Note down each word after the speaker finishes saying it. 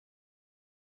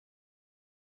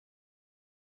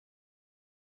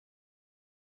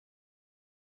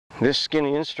This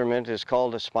skinny instrument is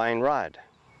called a spine rod.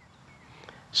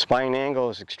 Spine angle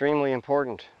is extremely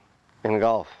important in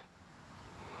golf.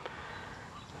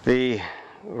 The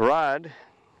rod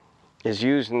is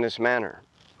used in this manner.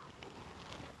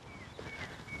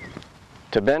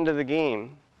 To bend to the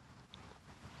game,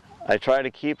 I try to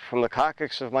keep from the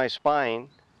coccyx of my spine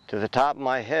to the top of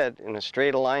my head in a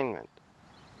straight alignment.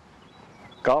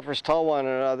 Golfers tell one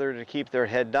another to keep their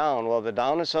head down. Well, the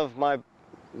downness of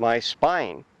my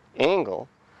spine angle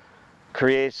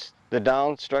creates the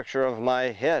down structure of my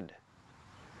head.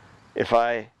 If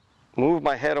I move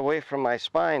my head away from my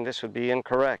spine, this would be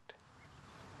incorrect.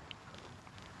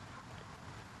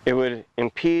 It would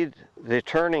impede the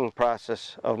turning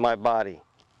process of my body,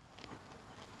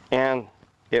 and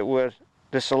it would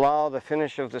disallow the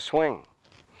finish of the swing.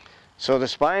 So the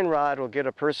spine rod will get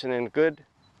a person in good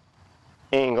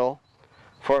angle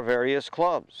for various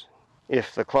clubs.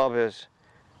 If the club is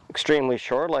extremely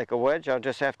short, like a wedge, I'll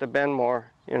just have to bend more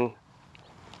in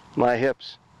my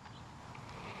hips.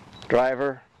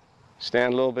 Driver,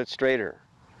 stand a little bit straighter.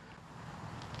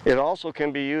 It also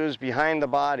can be used behind the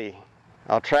body.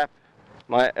 I'll trap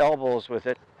my elbows with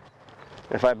it.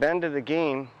 If I bend to the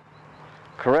game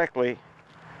correctly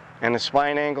and the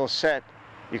spine angle set,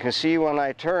 you can see when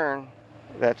I turn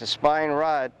that the spine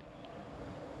rod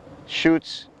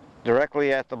shoots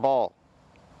directly at the ball.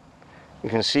 You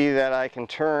can see that I can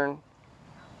turn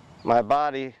my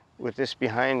body with this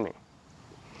behind me.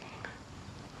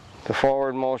 The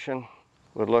forward motion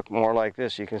would look more like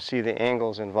this. You can see the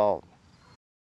angles involved.